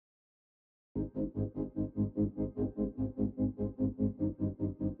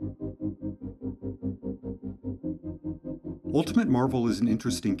Ultimate Marvel is an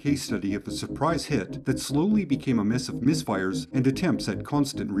interesting case study of a surprise hit that slowly became a mess of misfires and attempts at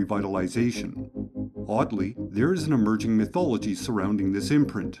constant revitalization. Oddly, there is an emerging mythology surrounding this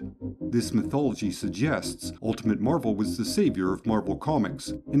imprint. This mythology suggests Ultimate Marvel was the savior of Marvel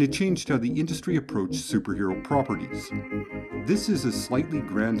Comics, and it changed how the industry approached superhero properties. This is a slightly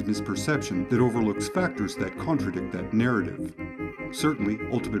grand misperception that overlooks factors that contradict that narrative. Certainly,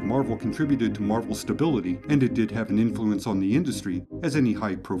 Ultimate Marvel contributed to Marvel's stability, and it did have an influence on the industry, as any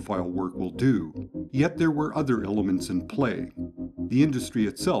high-profile work will do. Yet there were other elements in play. The industry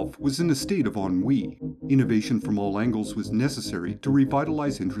itself was in a state of ennui. Innovation from all angles was necessary to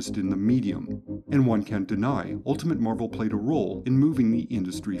revitalize interest in the medium, and one can't deny Ultimate Marvel played a role in moving the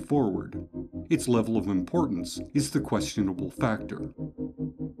industry forward. Its level of importance is the questionable factor.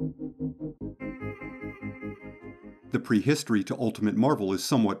 The prehistory to Ultimate Marvel is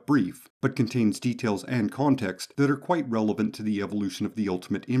somewhat brief, but contains details and context that are quite relevant to the evolution of the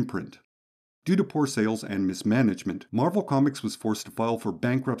Ultimate imprint. Due to poor sales and mismanagement, Marvel Comics was forced to file for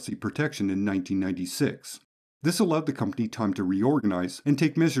bankruptcy protection in 1996. This allowed the company time to reorganize and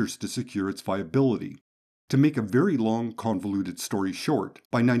take measures to secure its viability. To make a very long, convoluted story short,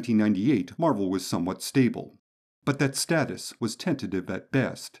 by 1998 Marvel was somewhat stable. But that status was tentative at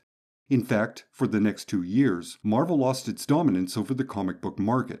best. In fact, for the next 2 years, Marvel lost its dominance over the comic book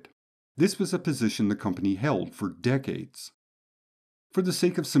market. This was a position the company held for decades. For the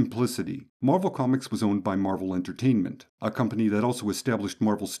sake of simplicity, Marvel Comics was owned by Marvel Entertainment, a company that also established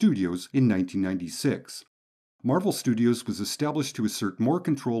Marvel Studios in 1996. Marvel Studios was established to assert more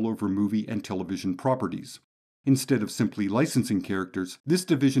control over movie and television properties. Instead of simply licensing characters, this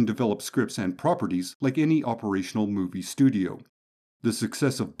division developed scripts and properties like any operational movie studio. The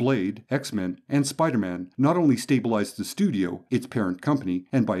success of Blade, X-Men, and Spider-Man not only stabilized the studio, its parent company,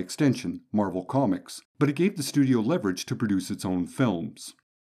 and by extension, Marvel Comics, but it gave the studio leverage to produce its own films.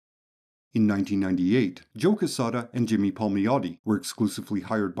 In 1998, Joe Quesada and Jimmy Palmiotti were exclusively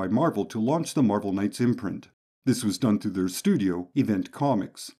hired by Marvel to launch the Marvel Knights imprint. This was done through their studio, Event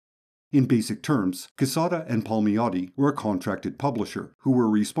Comics. In basic terms, Quesada and Palmiotti were a contracted publisher, who were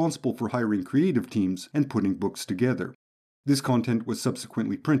responsible for hiring creative teams and putting books together. This content was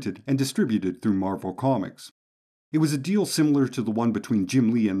subsequently printed and distributed through Marvel Comics. It was a deal similar to the one between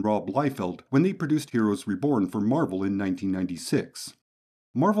Jim Lee and Rob Liefeld when they produced Heroes Reborn for Marvel in 1996.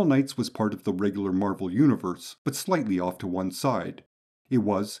 Marvel Knights was part of the regular Marvel universe, but slightly off to one side. It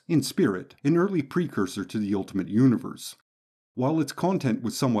was, in spirit, an early precursor to the Ultimate Universe. While its content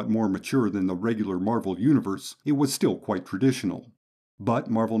was somewhat more mature than the regular Marvel universe, it was still quite traditional.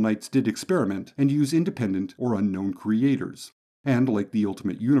 But Marvel Knights did experiment and use independent or unknown creators. And like the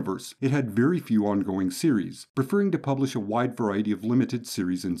Ultimate Universe, it had very few ongoing series, preferring to publish a wide variety of limited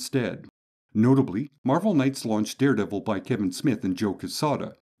series instead. Notably, Marvel Knights launched Daredevil by Kevin Smith and Joe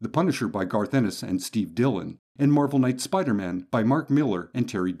Quesada, The Punisher by Garth Ennis and Steve Dillon, and Marvel Knights Spider-Man by Mark Millar and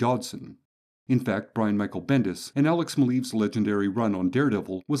Terry Dodson. In fact, Brian Michael Bendis and Alex Maleev's legendary run on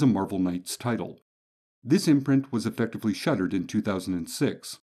Daredevil was a Marvel Knights title. This imprint was effectively shuttered in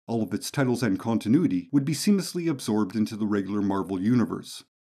 2006. All of its titles and continuity would be seamlessly absorbed into the regular Marvel universe.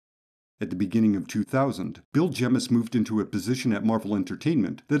 At the beginning of 2000, Bill Jemas moved into a position at Marvel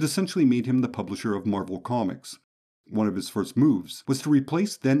Entertainment that essentially made him the publisher of Marvel Comics. One of his first moves was to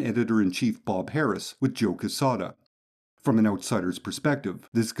replace then editor-in-chief Bob Harras with Joe Quesada. From an outsider's perspective,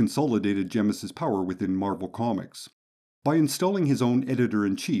 this consolidated Jemas's power within Marvel Comics. By installing his own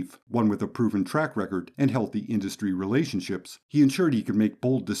editor-in-chief, one with a proven track record and healthy industry relationships, he ensured he could make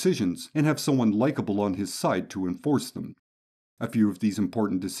bold decisions and have someone likable on his side to enforce them. A few of these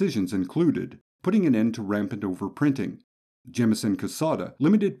important decisions included putting an end to rampant overprinting. Jemas and Quesada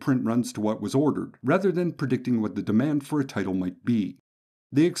limited print runs to what was ordered, rather than predicting what the demand for a title might be.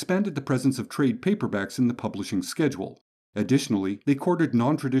 They expanded the presence of trade paperbacks in the publishing schedule. Additionally, they courted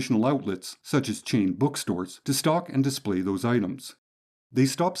non-traditional outlets, such as chain bookstores, to stock and display those items. They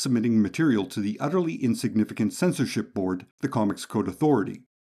stopped submitting material to the utterly insignificant censorship board, the Comics Code Authority.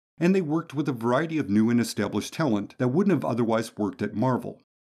 And they worked with a variety of new and established talent that wouldn't have otherwise worked at Marvel.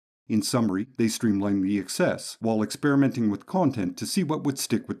 In summary, they streamlined the excess, while experimenting with content to see what would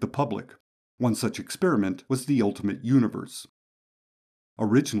stick with the public. One such experiment was the Ultimate Universe.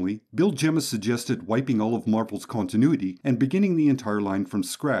 Originally, Bill Jemas suggested wiping all of Marvel's continuity and beginning the entire line from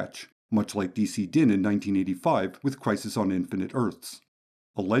scratch, much like DC did in 1985 with Crisis on Infinite Earths.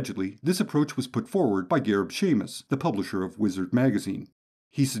 Allegedly, this approach was put forward by Gareb Shamus, the publisher of Wizard magazine.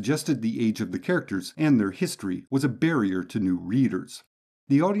 He suggested the age of the characters and their history was a barrier to new readers.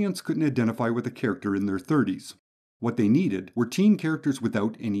 The audience couldn't identify with a character in their 30s. What they needed were teen characters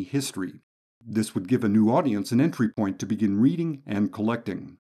without any history. This would give a new audience an entry point to begin reading and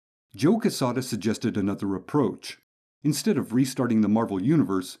collecting. Joe Quesada suggested another approach. Instead of restarting the Marvel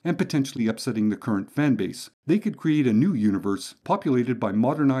Universe and potentially upsetting the current fanbase, they could create a new universe populated by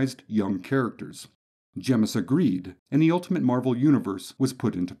modernized young characters. Jemas agreed, and the Ultimate Marvel Universe was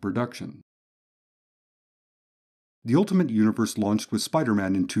put into production. The Ultimate Universe launched with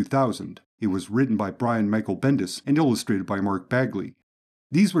Spider-Man in 2000. It was written by Brian Michael Bendis and illustrated by Mark Bagley.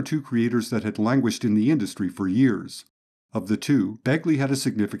 These were two creators that had languished in the industry for years. Of the two, Bagley had a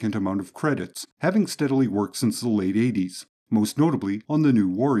significant amount of credits, having steadily worked since the late 80s, most notably on The New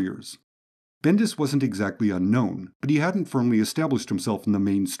Warriors. Bendis wasn't exactly unknown, but he hadn't firmly established himself in the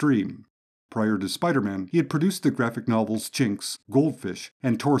mainstream. Prior to Spider-Man, he had produced the graphic novels Chinks, Goldfish,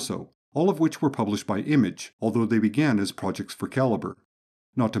 and Torso, all of which were published by Image, although they began as projects for Caliber.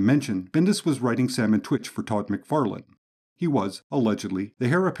 Not to mention, Bendis was writing Sam and Twitch for Todd McFarlane. He was, allegedly, the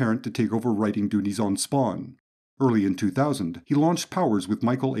heir apparent to take over writing duties on Spawn. Early in 2000, he launched Powers with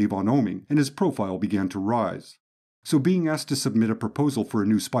Michael Avon Oeming, and his profile began to rise. So being asked to submit a proposal for a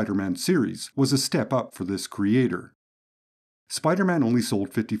new Spider-Man series was a step up for this creator. Spider-Man only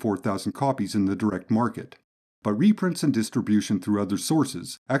sold 54,000 copies in the direct market, but reprints and distribution through other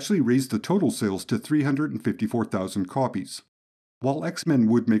sources actually raised the total sales to 354,000 copies. While X-Men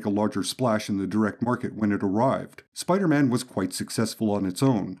would make a larger splash in the direct market when it arrived, Spider-Man was quite successful on its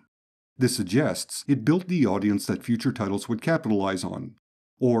own. This suggests it built the audience that future titles would capitalize on.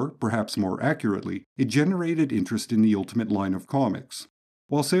 Or, perhaps more accurately, it generated interest in the Ultimate line of comics.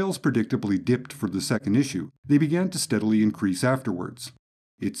 While sales predictably dipped for the second issue, they began to steadily increase afterwards.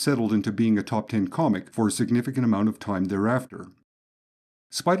 It settled into being a top 10 comic for a significant amount of time thereafter.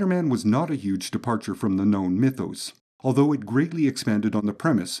 Spider-Man was not a huge departure from the known mythos, although it greatly expanded on the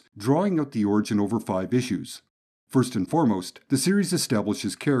premise, drawing out the origin over 5 issues. First and foremost, the series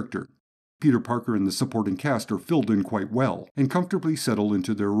establishes character. Peter Parker and the supporting cast are filled in quite well, and comfortably settle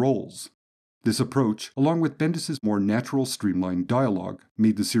into their roles. This approach, along with Bendis' more natural, streamlined dialogue,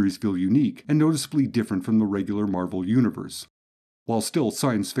 made the series feel unique and noticeably different from the regular Marvel Universe. While still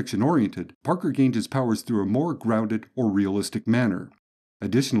science fiction oriented, Parker gained his powers through a more grounded or realistic manner.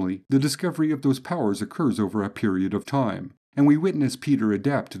 Additionally, the discovery of those powers occurs over a period of time, and we witness Peter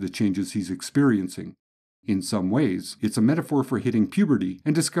adapt to the changes he's experiencing. In some ways, it's a metaphor for hitting puberty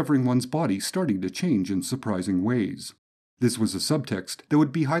and discovering one's body starting to change in surprising ways. This was a subtext that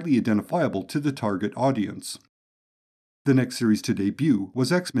would be highly identifiable to the target audience. The next series to debut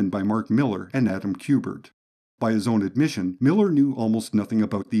was X-Men by Mark Millar and Adam Kubert. By his own admission, Millar knew almost nothing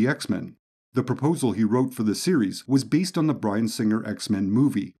about the X-Men. The proposal he wrote for the series was based on the Bryan Singer X-Men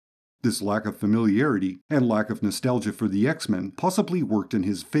movie. This lack of familiarity and lack of nostalgia for the X-Men possibly worked in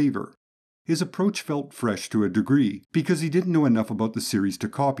his favor. His approach felt fresh to a degree, because he didn't know enough about the series to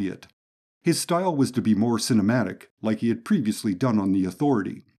copy it. His style was to be more cinematic, like he had previously done on The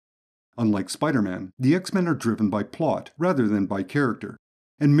Authority. Unlike Spider-Man, the X-Men are driven by plot rather than by character,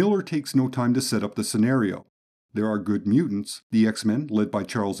 and Millar takes no time to set up the scenario. There are good mutants, the X-Men led by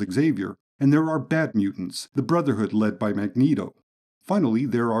Charles Xavier, and there are bad mutants, the Brotherhood led by Magneto. Finally,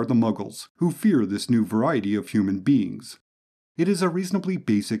 there are the Muggles, who fear this new variety of human beings. It is a reasonably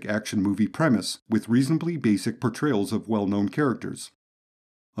basic action movie premise, with reasonably basic portrayals of well-known characters.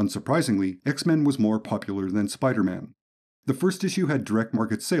 Unsurprisingly, X-Men was more popular than Spider-Man. The first issue had direct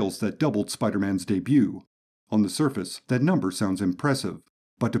market sales that doubled Spider-Man's debut. On the surface, that number sounds impressive,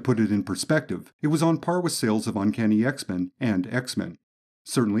 but to put it in perspective, it was on par with sales of Uncanny X-Men and X-Men.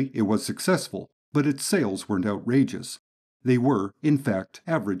 Certainly, it was successful, but its sales weren't outrageous. They were, in fact,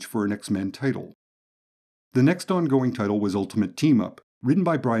 average for an X-Men title. The next ongoing title was Ultimate Team-Up, written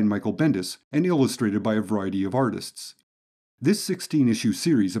by Brian Michael Bendis and illustrated by a variety of artists. This 16-issue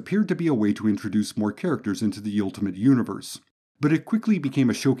series appeared to be a way to introduce more characters into the Ultimate Universe, but it quickly became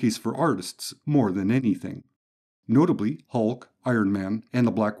a showcase for artists more than anything. Notably, Hulk, Iron Man, and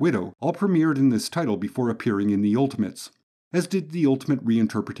the Black Widow all premiered in this title before appearing in the Ultimates, as did the Ultimate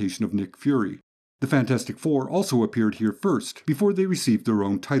reinterpretation of Nick Fury. The Fantastic Four also appeared here first, before they received their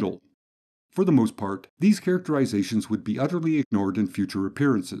own title. For the most part, these characterizations would be utterly ignored in future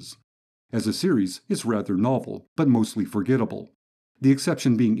appearances. As a series, it's rather novel, but mostly forgettable. The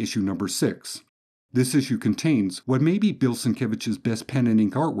exception being issue number 6. This issue contains what may be Bill Sienkiewicz's best pen and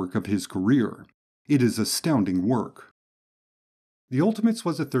ink artwork of his career. It is astounding work. The Ultimates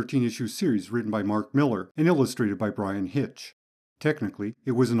was a 13-issue series written by Mark Millar and illustrated by Brian Hitch. Technically,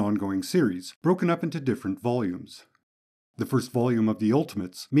 it was an ongoing series, broken up into different volumes. The first volume of The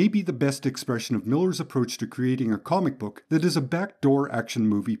Ultimates may be the best expression of Miller's approach to creating a comic book that is a backdoor action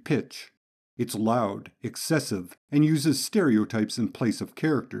movie pitch. It's loud, excessive, and uses stereotypes in place of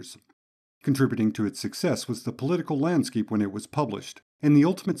characters. Contributing to its success was the political landscape when it was published, and The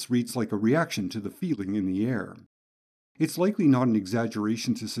Ultimates reads like a reaction to the feeling in the air. It's likely not an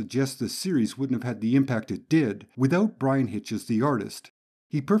exaggeration to suggest this series wouldn't have had the impact it did without Bryan Hitch as the artist.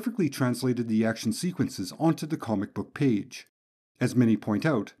 He perfectly translated the action sequences onto the comic book page. As many point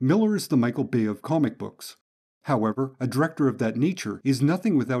out, Miller is the Michael Bay of comic books. However, a director of that nature is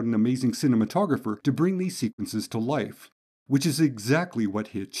nothing without an amazing cinematographer to bring these sequences to life, which is exactly what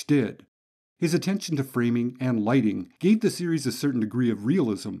Hitch did. His attention to framing and lighting gave the series a certain degree of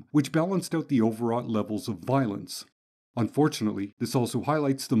realism, which balanced out the overwrought levels of violence. Unfortunately, this also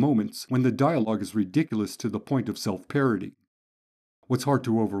highlights the moments when the dialogue is ridiculous to the point of self-parody. What's hard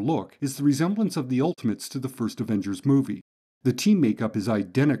to overlook is the resemblance of the Ultimates to the first Avengers movie. The team makeup is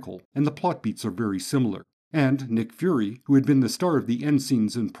identical, and the plot beats are very similar. And Nick Fury, who had been the star of the end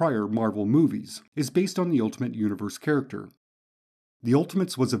scenes in prior Marvel movies, is based on the Ultimate Universe character. The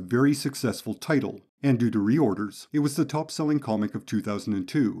Ultimates was a very successful title, and due to reorders, it was the top-selling comic of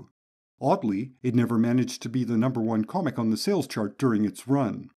 2002. Oddly, it never managed to be the #1 comic on the sales chart during its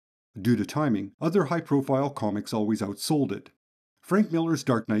run. Due to timing, other high-profile comics always outsold it. Frank Miller's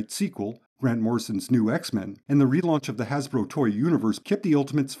Dark Knight sequel, Grant Morrison's New X-Men, and the relaunch of the Hasbro toy universe kept the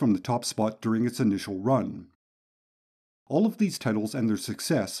Ultimates from the top spot during its initial run. All of these titles and their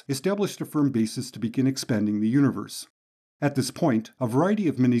success established a firm basis to begin expanding the universe. At this point, a variety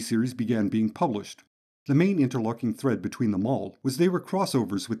of miniseries began being published. The main interlocking thread between them all was they were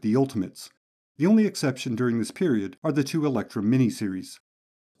crossovers with the Ultimates. The only exception during this period are the 2 Elektra miniseries.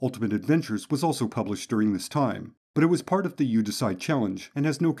 Ultimate Adventures was also published during this time, but it was part of the You Decide challenge and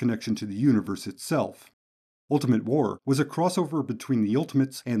has no connection to the universe itself. Ultimate War was a crossover between the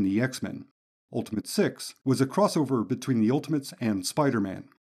Ultimates and the X-Men. Ultimate 6 was a crossover between the Ultimates and Spider-Man.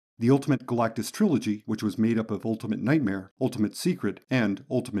 The Ultimate Galactus trilogy, which was made up of Ultimate Nightmare, Ultimate Secret, and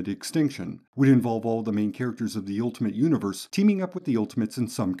Ultimate Extinction, would involve all the main characters of the Ultimate Universe teaming up with the Ultimates in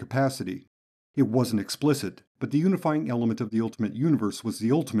some capacity. It wasn't explicit, but the unifying element of the Ultimate Universe was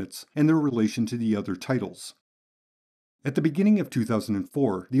the Ultimates and their relation to the other titles. At the beginning of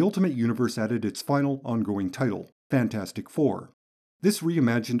 2004, the Ultimate Universe added its final ongoing title, Fantastic Four. This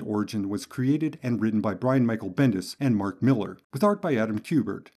reimagined origin was created and written by Brian Michael Bendis and Mark Millar, with art by Adam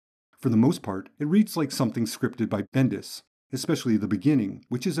Kubert. For the most part, it reads like something scripted by Bendis, especially the beginning,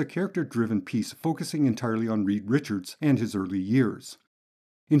 which is a character-driven piece focusing entirely on Reed Richards and his early years.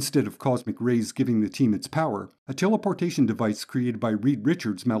 Instead of cosmic rays giving the team its power, a teleportation device created by Reed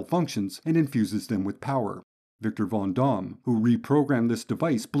Richards malfunctions and infuses them with power. Victor Von Doom, who reprogrammed this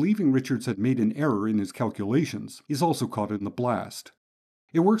device believing Richards had made an error in his calculations, is also caught in the blast.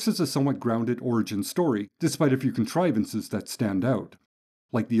 It works as a somewhat grounded origin story, despite a few contrivances that stand out.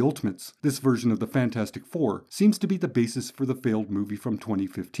 Like the Ultimates, this version of the Fantastic Four seems to be the basis for the failed movie from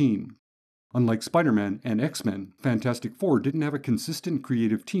 2015. Unlike Spider-Man and X-Men, Fantastic Four didn't have a consistent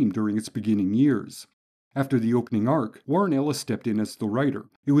creative team during its beginning years. After the opening arc, Warren Ellis stepped in as the writer.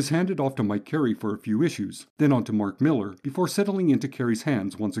 It was handed off to Mike Carey for a few issues, then on to Mark Millar, before settling into Carey's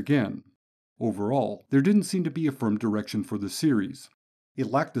hands once again. Overall, there didn't seem to be a firm direction for the series.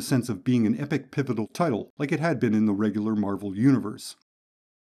 It lacked the sense of being an epic pivotal title like it had been in the regular Marvel universe.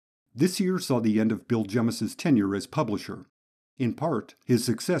 This year saw the end of Bill Jemas' tenure as publisher. In part, his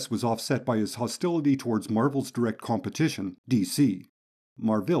success was offset by his hostility towards Marvel's direct competition, DC.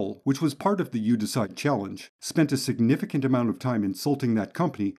 Marvel, which was part of the You Decide challenge, spent a significant amount of time insulting that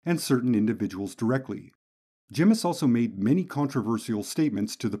company and certain individuals directly. Jemas also made many controversial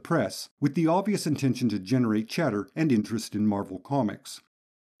statements to the press, with the obvious intention to generate chatter and interest in Marvel Comics.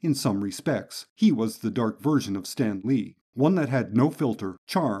 In some respects, he was the dark version of Stan Lee, one that had no filter,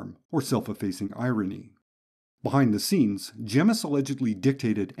 charm, or self-effacing irony. Behind the scenes, Jemas allegedly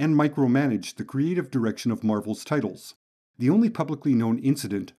dictated and micromanaged the creative direction of Marvel's titles. The only publicly known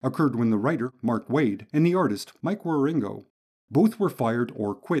incident occurred when the writer, Mark Waid, and the artist, Mike Wieringo, both were fired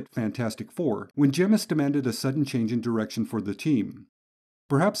or quit Fantastic Four when Jemas demanded a sudden change in direction for the team.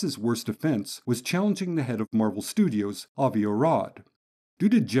 Perhaps his worst offense was challenging the head of Marvel Studios, Avi Arad. Due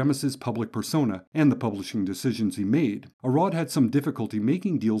to Jemas' public persona and the publishing decisions he made, Arad had some difficulty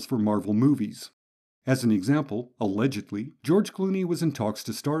making deals for Marvel movies. As an example, allegedly, George Clooney was in talks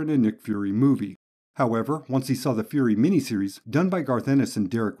to star in a Nick Fury movie. However, once he saw the Fury miniseries done by Garth Ennis and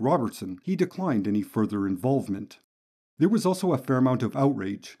Derek Robertson, he declined any further involvement. There was also a fair amount of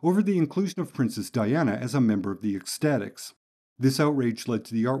outrage over the inclusion of Princess Diana as a member of the X-Statix. This outrage led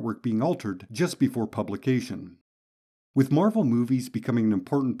to the artwork being altered just before publication. With Marvel movies becoming an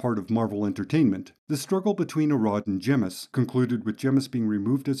important part of Marvel entertainment, the struggle between Arad and Jemas concluded with Jemas being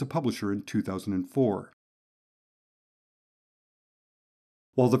removed as a publisher in 2004.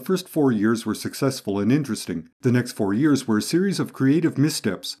 While the first 4 years were successful and interesting, the next 4 years were a series of creative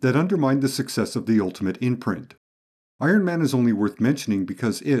missteps that undermined the success of the Ultimate imprint. Iron Man is only worth mentioning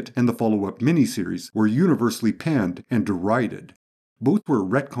because it and the follow-up miniseries were universally panned and derided. Both were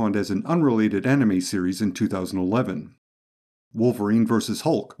retconned as an unrelated anime series in 2011. Wolverine vs.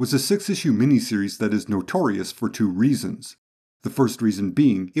 Hulk was a 6-issue miniseries that is notorious for 2 reasons. The first reason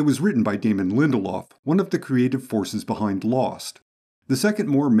being it was written by Damon Lindelof, one of the creative forces behind Lost. The second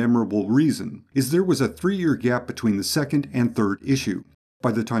more memorable reason is there was a 3-year gap between the second and third issue.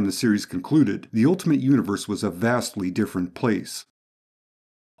 By the time the series concluded, the Ultimate Universe was a vastly different place.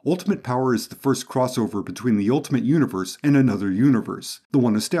 Ultimate Power is the first crossover between the Ultimate Universe and another universe, the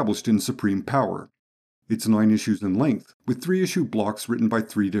one established in Supreme Power. It's 9 issues in length, with 3-issue blocks written by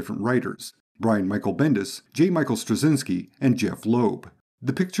 3 different writers, Brian Michael Bendis, J. Michael Straczynski, and Jeff Loeb.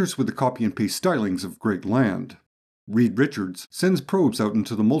 The pictures were the copy-and-paste stylings of Greg Land. Reed Richards sends probes out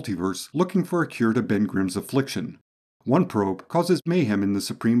into the multiverse looking for a cure to Ben Grimm's affliction. One probe causes mayhem in the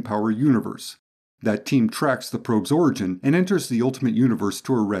Supreme Power universe. That team tracks the probe's origin and enters the Ultimate Universe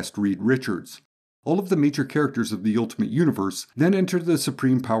to arrest Reed Richards. All of the major characters of the Ultimate Universe then enter the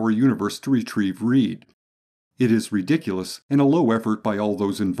Supreme Power universe to retrieve Reed. It is ridiculous and a low effort by all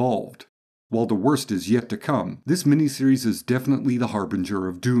those involved. While the worst is yet to come, this miniseries is definitely the harbinger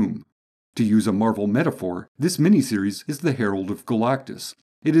of doom. To use a Marvel metaphor, this miniseries is the Herald of Galactus.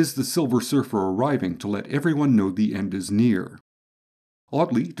 It is the Silver Surfer arriving to let everyone know the end is near.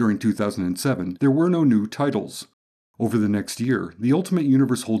 Oddly, during 2007, there were no new titles. Over the next year, the Ultimate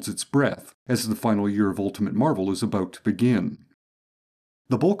Universe holds its breath, as the final year of Ultimate Marvel is about to begin.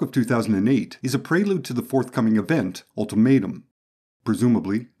 The bulk of 2008 is a prelude to the forthcoming event, Ultimatum.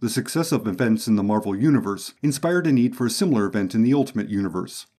 Presumably, the success of events in the Marvel Universe inspired a need for a similar event in the Ultimate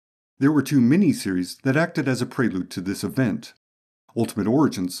Universe. There were 2 miniseries that acted as a prelude to this event. Ultimate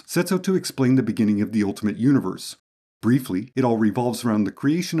Origins sets out to explain the beginning of the Ultimate Universe. Briefly, it all revolves around the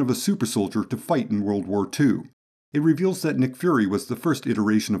creation of a super soldier to fight in World War II. It reveals that Nick Fury was the first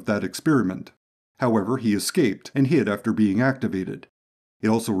iteration of that experiment. However, he escaped and hid after being activated. It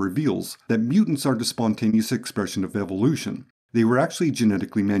also reveals that mutants aren't a spontaneous expression of evolution. They were actually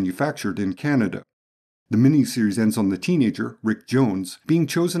genetically manufactured in Canada. The miniseries ends on the teenager, Rick Jones, being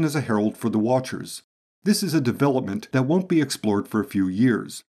chosen as a herald for the Watchers. This is a development that won't be explored for a few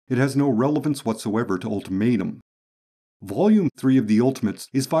years. It has no relevance whatsoever to Ultimatum. Volume 3 of The Ultimates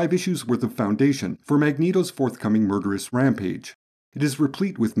is 5 issues worth of foundation for Magneto's forthcoming murderous rampage. It is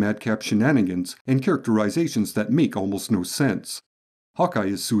replete with madcap shenanigans and characterizations that make almost no sense. Hawkeye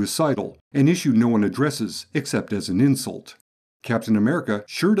is suicidal, an issue no one addresses except as an insult. Captain America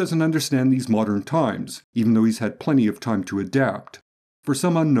sure doesn't understand these modern times, even though he's had plenty of time to adapt. For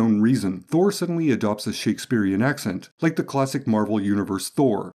some unknown reason, Thor suddenly adopts a Shakespearean accent, like the classic Marvel Universe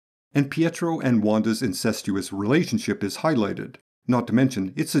Thor, and Pietro and Wanda's incestuous relationship is highlighted. Not to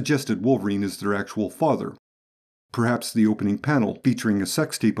mention, it suggested Wolverine is their actual father. Perhaps the opening panel, featuring a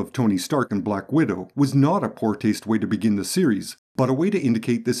sex tape of Tony Stark and Black Widow, was not a poor taste way to begin the series, but a way to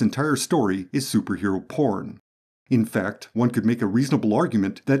indicate this entire story is superhero porn. In fact, one could make a reasonable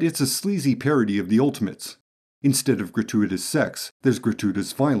argument that it's a sleazy parody of the Ultimates. Instead of gratuitous sex, there's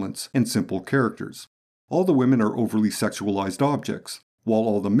gratuitous violence and simple characters. All the women are overly sexualized objects, while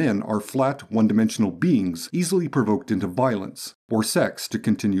all the men are flat, one-dimensional beings easily provoked into violence, or sex to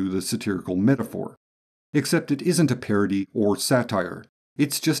continue the satirical metaphor. Except it isn't a parody or satire.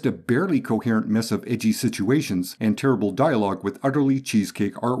 It's just a barely coherent mess of edgy situations and terrible dialogue with utterly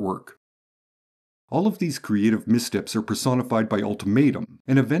cheesecake artwork. All of these creative missteps are personified by Ultimatum,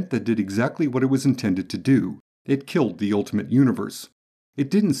 an event that did exactly what it was intended to do. It killed the Ultimate Universe. It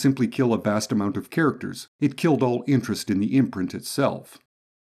didn't simply kill a vast amount of characters, it killed all interest in the imprint itself.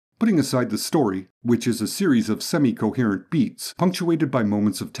 Putting aside the story, which is a series of semi-coherent beats punctuated by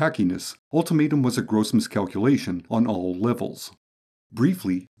moments of tackiness, Ultimatum was a gross miscalculation on all levels.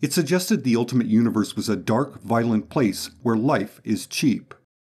 Briefly, it suggested the Ultimate Universe was a dark, violent place where life is cheap.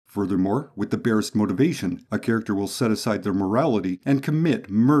 Furthermore, with the barest motivation, a character will set aside their morality and commit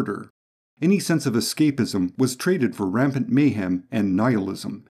murder. Any sense of escapism was traded for rampant mayhem and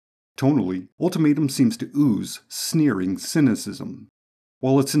nihilism. Tonally, Ultimatum seems to ooze sneering cynicism.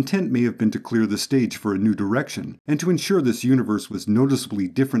 While its intent may have been to clear the stage for a new direction, and to ensure this universe was noticeably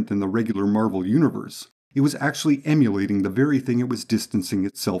different than the regular Marvel universe, it was actually emulating the very thing it was distancing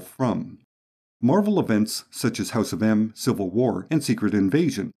itself from. Marvel events such as House of M, Civil War, and Secret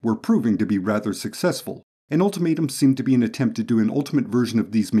Invasion were proving to be rather successful, and Ultimatum seemed to be an attempt to do an ultimate version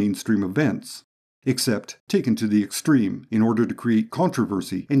of these mainstream events, except taken to the extreme in order to create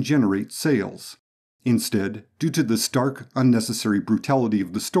controversy and generate sales. Instead, due to the stark, unnecessary brutality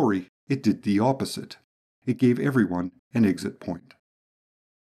of the story, it did the opposite. It gave everyone an exit point.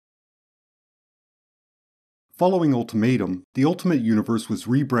 Following Ultimatum, the Ultimate Universe was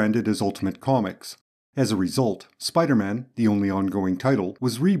rebranded as Ultimate Comics. As a result, Spider-Man, the only ongoing title,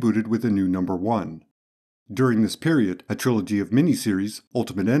 was rebooted with a new number 1. During this period, a trilogy of miniseries,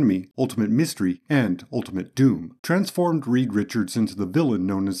 Ultimate Enemy, Ultimate Mystery, and Ultimate Doom, transformed Reed Richards into the villain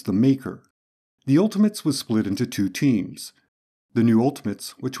known as the Maker. The Ultimates was split into 2 teams. The New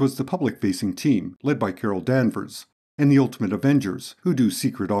Ultimates, which was the public-facing team, led by Carol Danvers, and the Ultimate Avengers, who do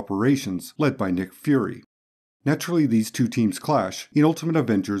secret operations, led by Nick Fury. Naturally, these 2 teams clash in Ultimate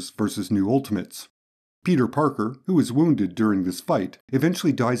Avengers vs. New Ultimates. Peter Parker, who is wounded during this fight,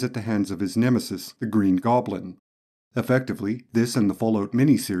 eventually dies at the hands of his nemesis, the Green Goblin. Effectively, this and the Fallout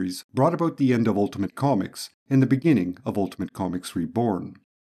miniseries brought about the end of Ultimate Comics and the beginning of Ultimate Comics Reborn.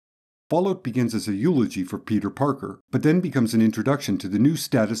 Fallout begins as a eulogy for Peter Parker, but then becomes an introduction to the new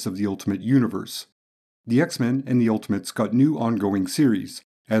status of the Ultimate Universe. The X-Men and the Ultimates got new ongoing series,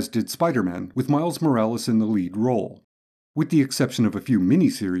 as did Spider-Man, with Miles Morales in the lead role. With the exception of a few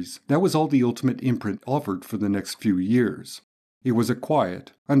miniseries, that was all the Ultimate imprint offered for the next few years. It was a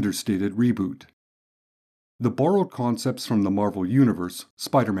quiet, understated reboot. The borrowed concepts from the Marvel Universe,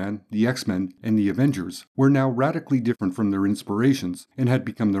 Spider-Man, the X-Men, and the Avengers, were now radically different from their inspirations and had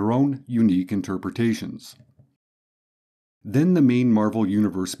become their own unique interpretations. Then the main Marvel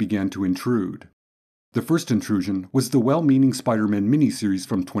Universe began to intrude. The first intrusion was the well-meaning Spider-Man miniseries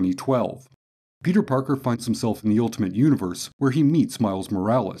from 2012. Peter Parker finds himself in the Ultimate Universe, where he meets Miles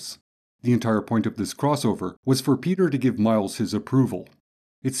Morales. The entire point of this crossover was for Peter to give Miles his approval.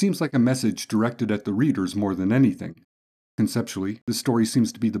 It seems like a message directed at the readers more than anything. Conceptually, the story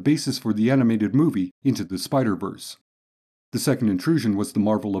seems to be the basis for the animated movie Into the Spider-Verse. The second intrusion was the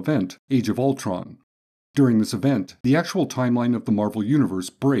Marvel event, Age of Ultron. During this event, the actual timeline of the Marvel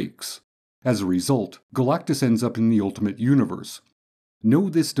Universe breaks. As a result, Galactus ends up in the Ultimate Universe. No,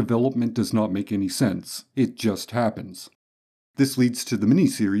 this development does not make any sense, it just happens. This leads to the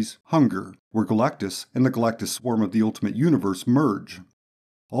miniseries Hunger, where Galactus and the Galactus Swarm of the Ultimate Universe merge.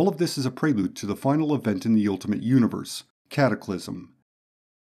 All of this is a prelude to the final event in the Ultimate Universe, Cataclysm.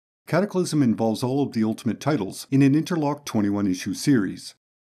 Cataclysm involves all of the Ultimate titles in an interlocked 21-issue series.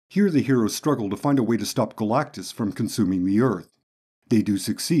 Here the heroes struggle to find a way to stop Galactus from consuming the Earth. They do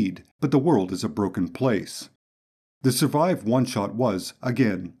succeed, but the world is a broken place. The Survive one-shot was,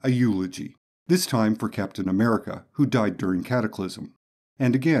 again, a eulogy, this time for Captain America, who died during Cataclysm.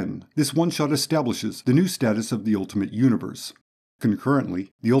 And again, this one-shot establishes the new status of the Ultimate Universe.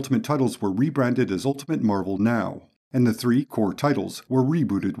 Concurrently, the Ultimate titles were rebranded as Ultimate Marvel Now, and the 3 core titles were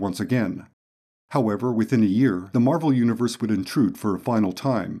rebooted once again. However, within a year, the Marvel Universe would intrude for a final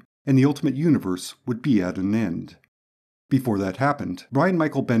time, and the Ultimate Universe would be at an end. Before that happened, Brian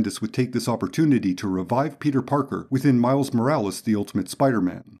Michael Bendis would take this opportunity to revive Peter Parker within Miles Morales' The Ultimate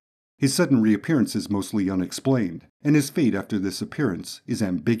Spider-Man. His sudden reappearance is mostly unexplained, and his fate after this appearance is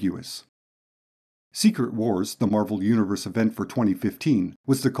ambiguous. Secret Wars, the Marvel Universe event for 2015,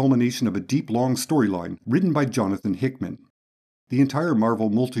 was the culmination of a deep, long storyline written by Jonathan Hickman. The entire Marvel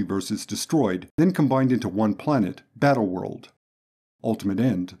multiverse is destroyed, then combined into one planet, Battleworld. Ultimate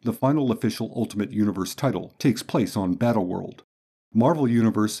End, the final official Ultimate Universe title, takes place on Battleworld. Marvel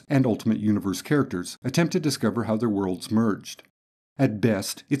Universe and Ultimate Universe characters attempt to discover how their worlds merged. At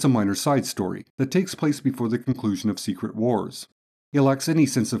best, it's a minor side story that takes place before the conclusion of Secret Wars. It lacks any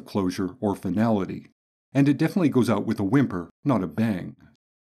sense of closure or finality, and it definitely goes out with a whimper, not a bang.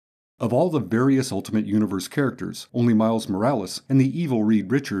 Of all the various Ultimate Universe characters, only Miles Morales and the evil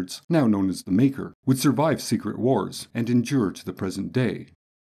Reed Richards, now known as the Maker, would survive Secret Wars and endure to the present day.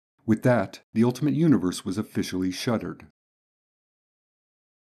 With that, the Ultimate Universe was officially shuttered.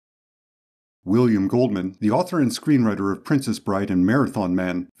 William Goldman, the author and screenwriter of Princess Bride and Marathon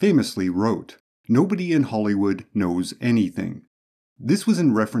Man, famously wrote, "Nobody in Hollywood knows anything." This was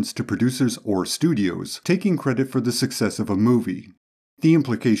in reference to producers or studios taking credit for the success of a movie. The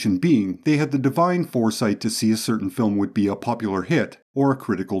implication being they had the divine foresight to see a certain film would be a popular hit or a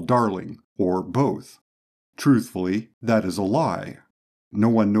critical darling, or both. Truthfully, that is a lie. No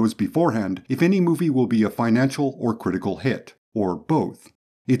one knows beforehand if any movie will be a financial or critical hit, or both.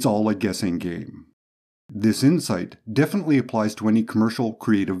 It's all a guessing game. This insight definitely applies to any commercial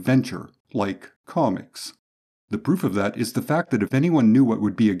creative venture, like comics. The proof of that is the fact that if anyone knew what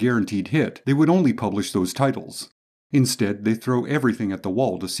would be a guaranteed hit, they would only publish those titles. Instead, they throw everything at the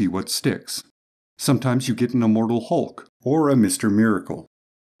wall to see what sticks. Sometimes you get an Immortal Hulk, or a Mr. Miracle.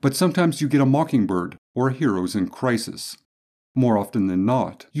 But sometimes you get a Mockingbird, or a Heroes in Crisis. More often than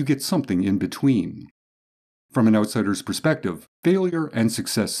not, you get something in between. From an outsider's perspective, failure and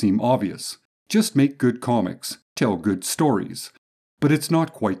success seem obvious. Just make good comics, tell good stories. But it's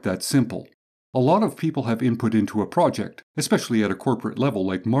not quite that simple. A lot of people have input into a project, especially at a corporate level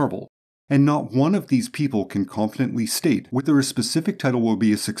like Marvel, and not one of these people can confidently state whether a specific title will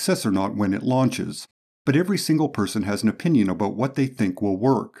be a success or not when it launches. But every single person has an opinion about what they think will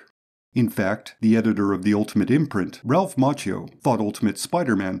work. In fact, the editor of the Ultimate imprint, Ralph Macchio, thought Ultimate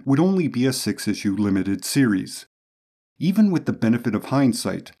Spider-Man would only be a 6-issue limited series. Even with the benefit of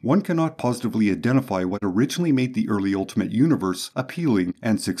hindsight, one cannot positively identify what originally made the early Ultimate universe appealing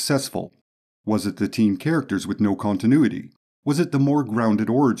and successful. Was it the teen characters with no continuity? Was it the more grounded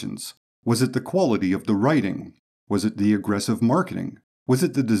origins? Was it the quality of the writing? Was it the aggressive marketing? Was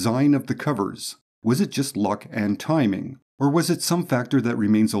it the design of the covers? Was it just luck and timing? Or was it some factor that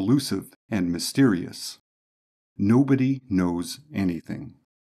remains elusive and mysterious? Nobody knows anything.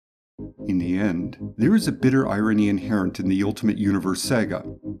 In the end, there is a bitter irony inherent in the Ultimate Universe saga.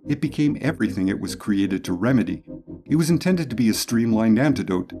 It became everything it was created to remedy. It was intended to be a streamlined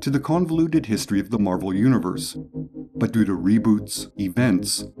antidote to the convoluted history of the Marvel Universe. But due to reboots,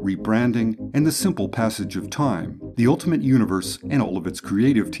 events, rebranding, and the simple passage of time, the Ultimate Universe and all of its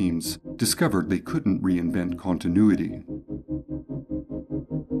creative teams discovered they couldn't reinvent continuity.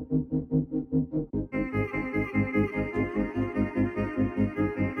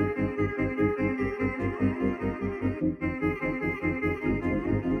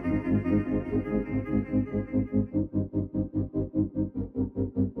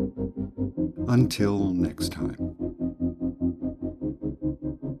 Until next time.